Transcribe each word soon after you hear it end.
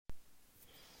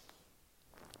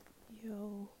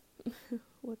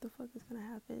what the fuck is gonna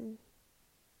happen.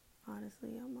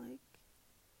 Honestly, I'm like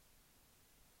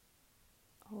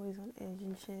always on edge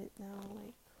and shit now.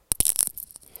 Like,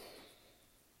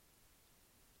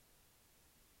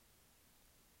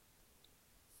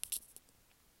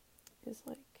 it's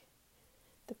like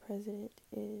the president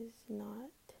is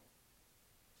not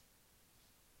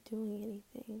doing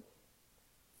anything,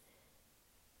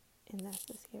 and that's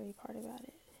the scary part about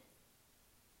it.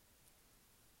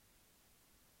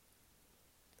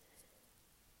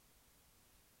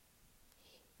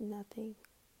 Nothing,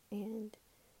 and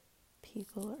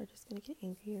people are just gonna get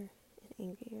angrier and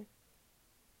angrier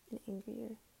and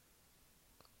angrier.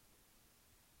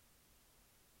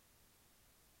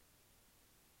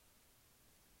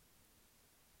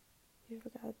 You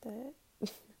forgot that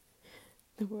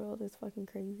the world is fucking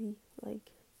crazy.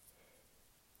 Like,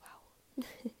 wow.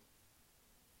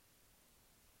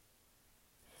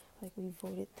 Like, we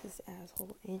voted this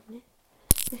asshole in.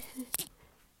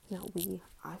 Not we,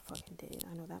 I fucking did.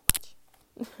 I know that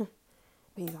much.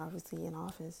 He's obviously in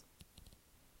office.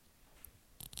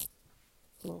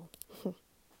 Well, yeah.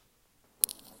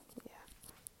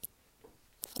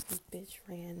 Fucking bitch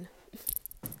ran.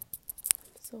 I'm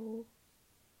so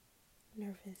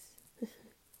nervous.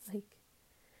 Like,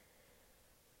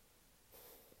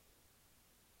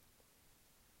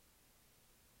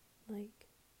 like,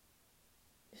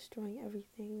 destroying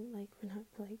everything. Like, we're not,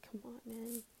 like, come on,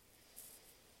 man.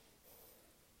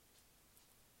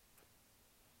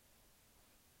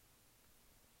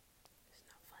 It's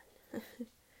not fun.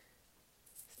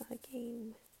 It's not a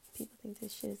game. People think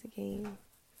this shit is a game.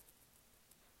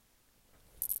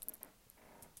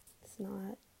 It's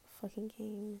not a fucking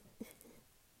game.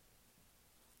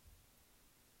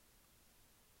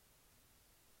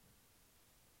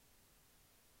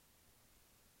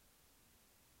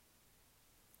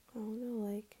 I don't know,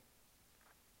 like,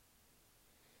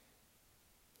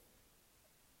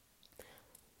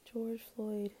 George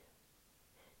Floyd,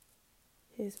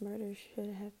 his murder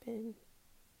should have been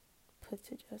put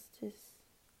to justice.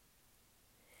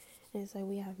 And it's like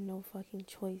we have no fucking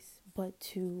choice but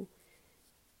to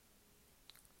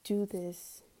do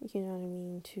this, you know what I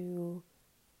mean, to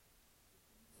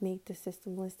make the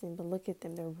system listen. But look at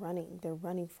them, they're running. They're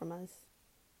running from us.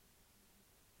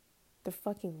 They're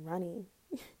fucking running.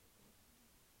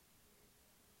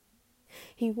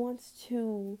 He wants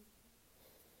to,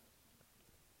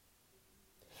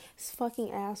 this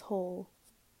fucking asshole,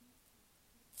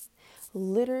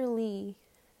 literally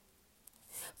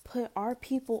put our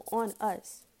people on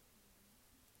us.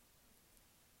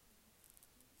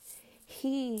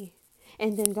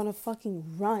 And then gonna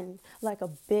fucking run like a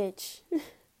bitch.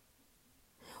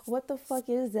 What the fuck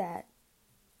is that?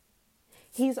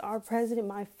 He's our president,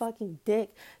 my fucking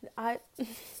dick.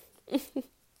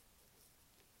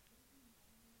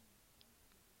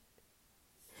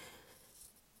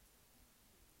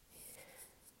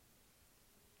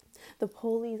 The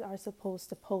police are supposed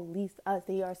to police us.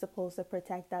 They are supposed to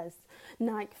protect us,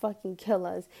 not fucking kill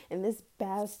us. And this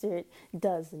bastard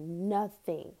does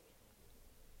nothing.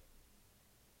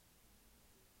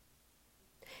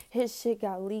 His shit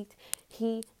got leaked.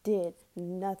 He did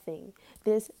nothing.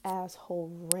 This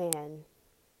asshole ran.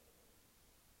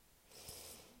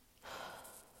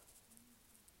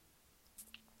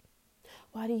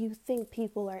 Why do you think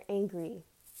people are angry?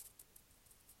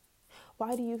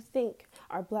 Why do you think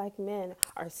our black men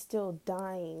are still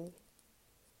dying?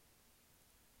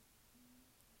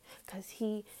 Because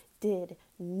he did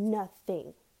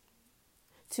nothing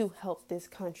to help this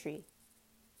country.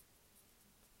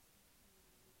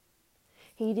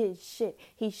 He did shit.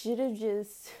 He should have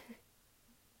just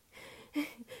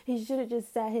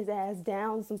sat his ass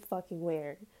down some fucking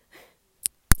where.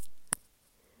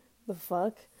 The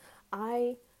fuck?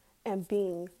 I am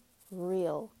being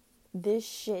real. This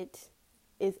shit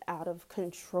is out of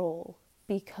control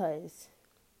because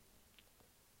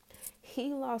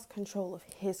he lost control of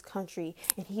his country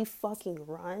and he fucking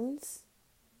runs.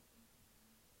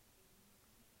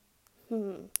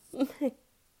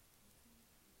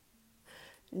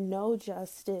 No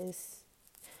justice,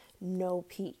 no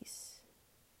peace.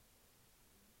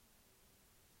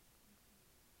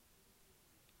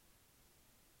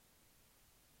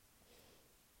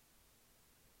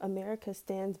 America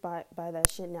stands by that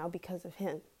shit now because of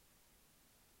him.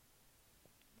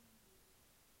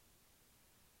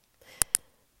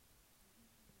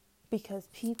 Because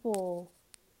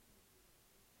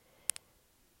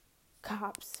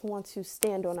cops want to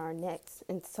stand on our necks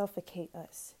and suffocate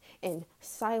us and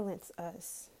silence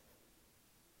us.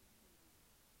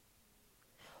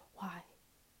 Why?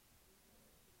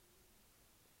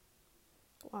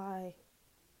 Why?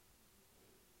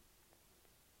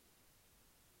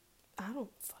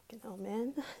 don't fucking know,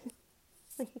 man.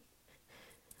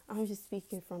 I'm just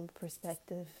speaking from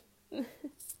perspective.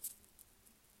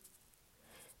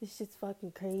 It's just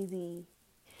fucking crazy.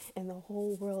 And the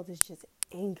whole world is just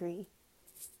angry.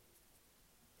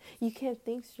 You can't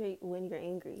think straight when you're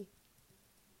angry.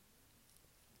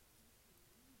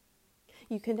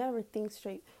 You can never think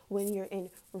straight when you're in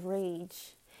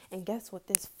rage. And guess what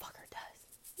this fucker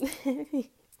does?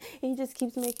 He just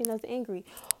keeps making us angry.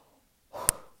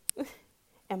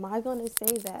 Am I going to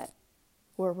say that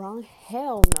we're wrong?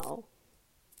 Hell no.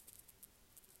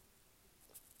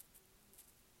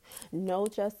 No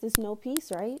justice, no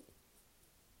peace, right?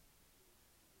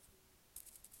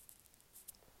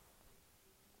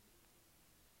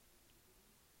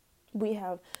 We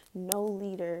have no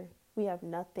leader. We have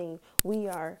nothing. We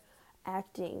are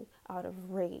acting out of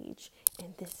rage.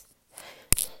 And this...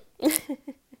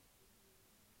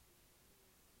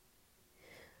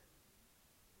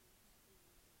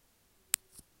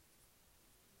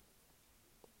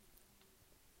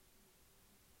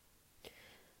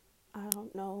 I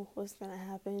don't know what's going to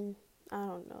happen. I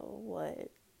don't know what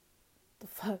the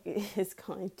fuck is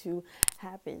going to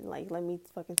happen. Like, let me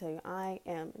fucking tell you, I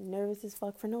am nervous as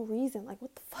fuck for no reason. Like,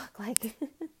 what the fuck? Like...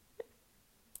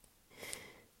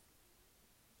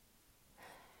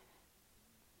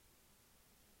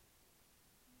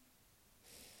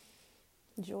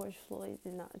 George Floyd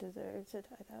did not deserve to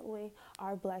die that way.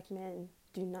 Our black men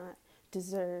do not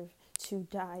deserve to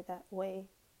die that way.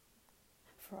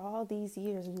 For all these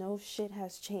years, no shit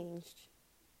has changed.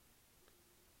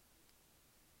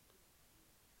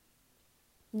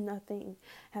 Nothing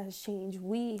has changed.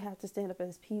 We have to stand up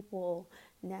as people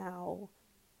now.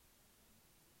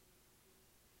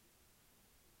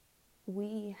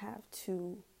 We have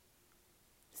to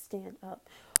stand up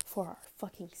for our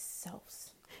fucking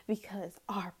selves. Because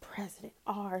our president,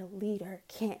 our leader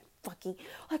can't fucking...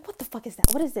 Like, what the fuck is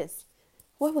that? What is this?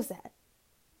 What was that?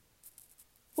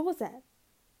 What was that?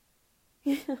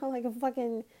 You know, like a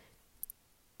fucking...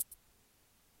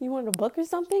 You wanted a book or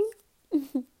something?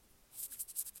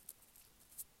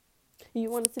 You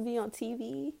wanted to be on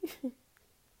TV?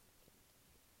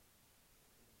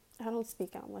 I don't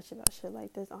speak out much about shit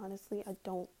like this, honestly. I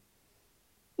don't.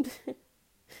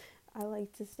 I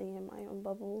like to stay in my own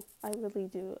bubble. I really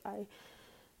do. I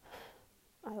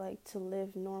like to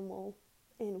live normal,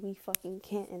 and we fucking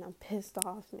can't, and I'm pissed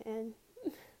off, man.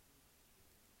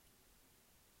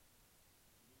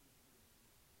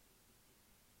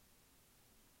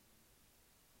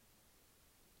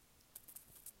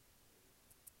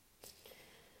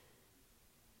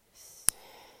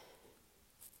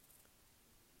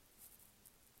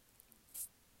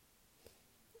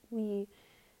 We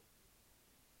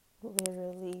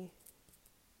literally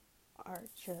are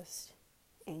just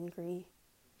angry.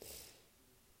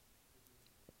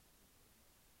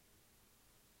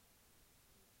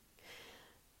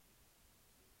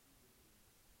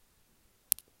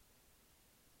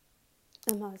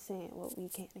 I'm not saying what we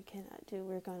can and cannot do.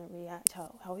 We're going to react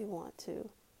how we want to.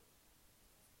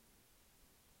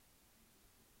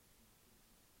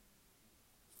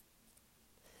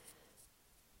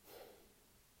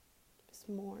 It's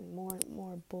more and more and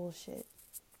more bullshit.